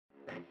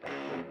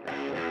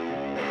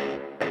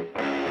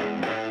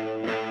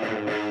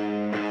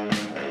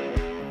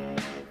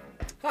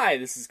Hi,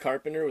 this is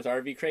Carpenter with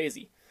RV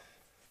Crazy.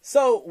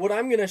 So, what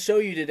I'm going to show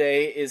you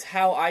today is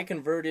how I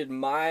converted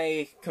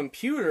my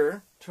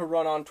computer to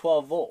run on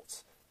 12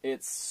 volts.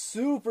 It's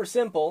super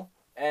simple,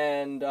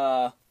 and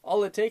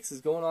all it takes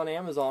is going on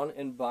Amazon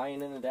and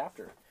buying an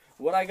adapter.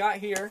 What I got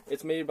here,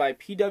 it's made by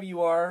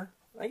PWR,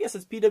 I guess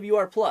it's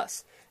PWR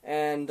Plus.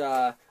 And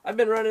I've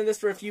been running this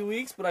for a few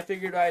weeks, but I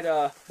figured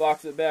I'd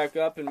box it back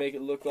up and make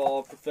it look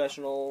all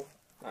professional.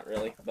 Not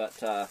really,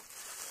 but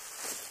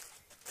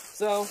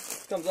so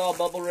it comes all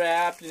bubble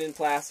wrapped and in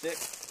plastic.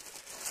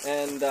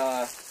 And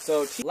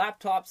so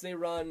laptops, they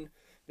run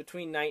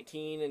between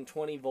 19 and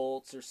 20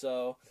 volts or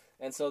so.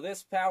 And so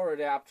this power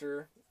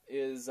adapter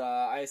is,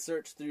 I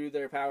searched through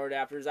their power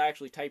adapters. I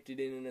actually typed it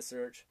in a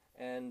search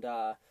and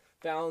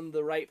found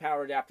the right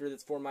power adapter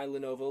that's for my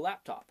Lenovo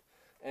laptop.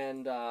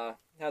 And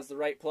has the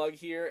right plug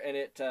here, and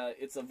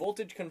it's a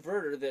voltage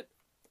converter that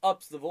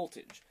ups the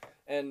voltage.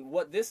 And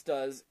what this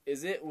does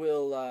is it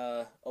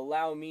will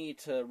allow me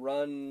to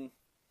run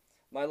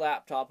my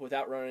laptop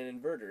without running an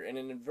inverter. And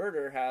an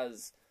inverter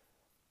has,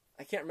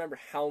 I can't remember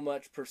how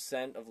much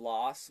percent of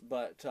loss,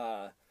 but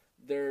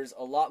there's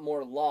a lot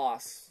more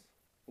loss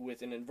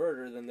with an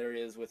inverter than there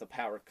is with a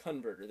power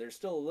converter. There's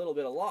still a little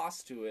bit of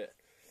loss to it,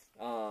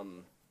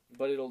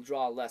 but it'll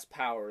draw less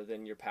power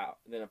than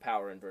a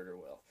power inverter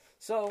will.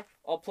 So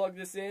I'll plug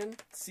this in,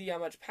 see how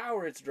much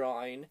power it's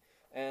drawing,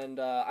 and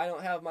I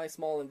don't have my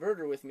small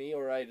inverter with me,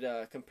 or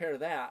I'd compare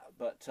that,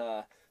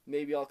 but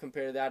maybe I'll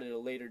compare that at a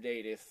later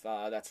date if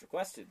that's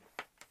requested.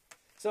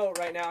 So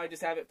right now I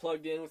just have it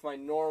plugged in with my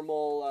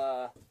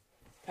normal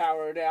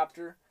power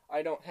adapter.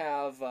 I don't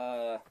have,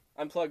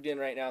 I'm plugged in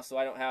right now, so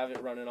I don't have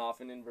it running off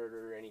an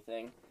inverter or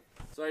anything.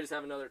 So I just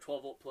have another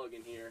 12 volt plug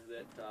in here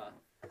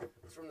that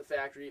is from the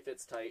factory, it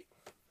fits tight.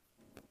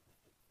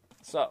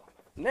 So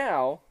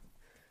now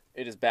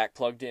it is back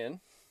plugged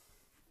in,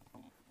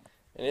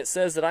 and it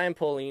says that I am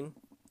pulling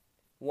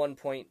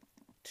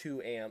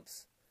 1.2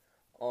 amps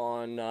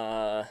on,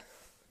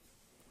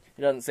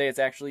 it doesn't say it's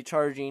actually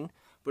charging,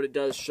 but it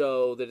does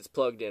show that it's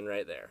plugged in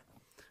right there.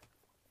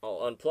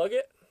 I'll unplug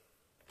it.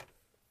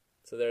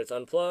 So there it's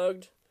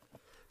unplugged.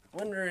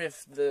 Wonder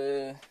if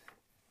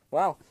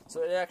wow,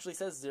 so it actually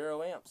says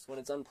 0 amps when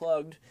it's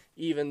unplugged,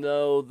 even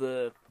though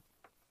the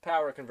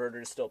power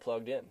converter is still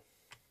plugged in.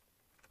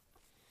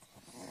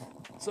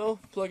 So,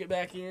 plug it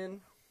back in,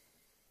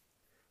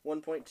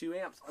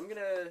 1.2 amps. I'm going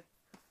to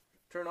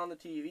turn on the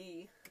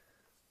TV.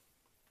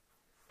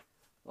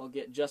 I'll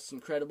get Just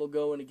Incredible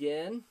going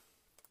again.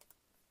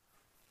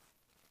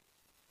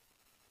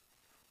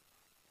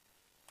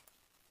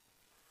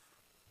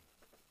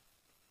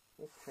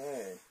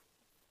 Okay.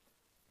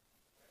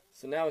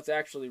 So now it's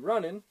actually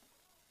running.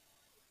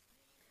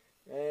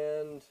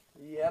 And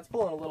yeah, it's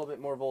pulling a little bit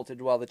more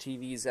voltage while the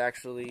TV's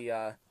actually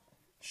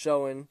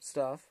showing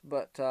stuff,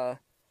 but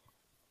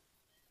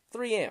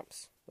 3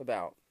 amps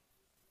about.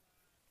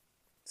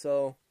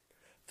 So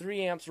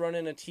 3 amps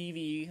running a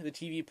TV. The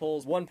TV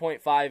pulls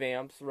 1.5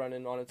 amps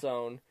running on its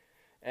own,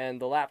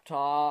 and the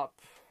laptop,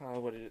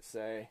 what did it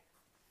say?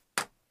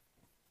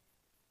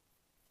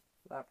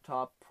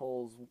 Laptop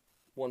pulls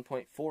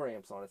 1.4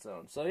 amps on its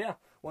own. So yeah,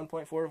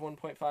 1.4 of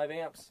 1.5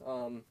 amps.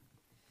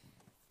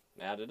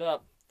 Added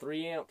up,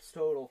 3 amps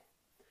total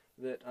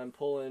that I'm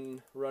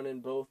pulling,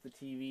 running both the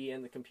TV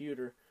and the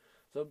computer.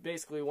 So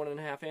basically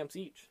 1.5 amps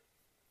each.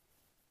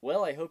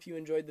 Well, I hope you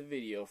enjoyed the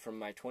video from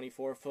my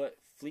 24-foot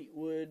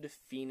Fleetwood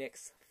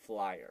Phoenix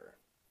Flyer.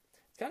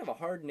 It's kind of a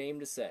hard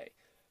name to say,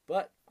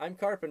 but I'm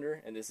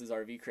Carpenter, and this is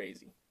RV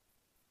Crazy.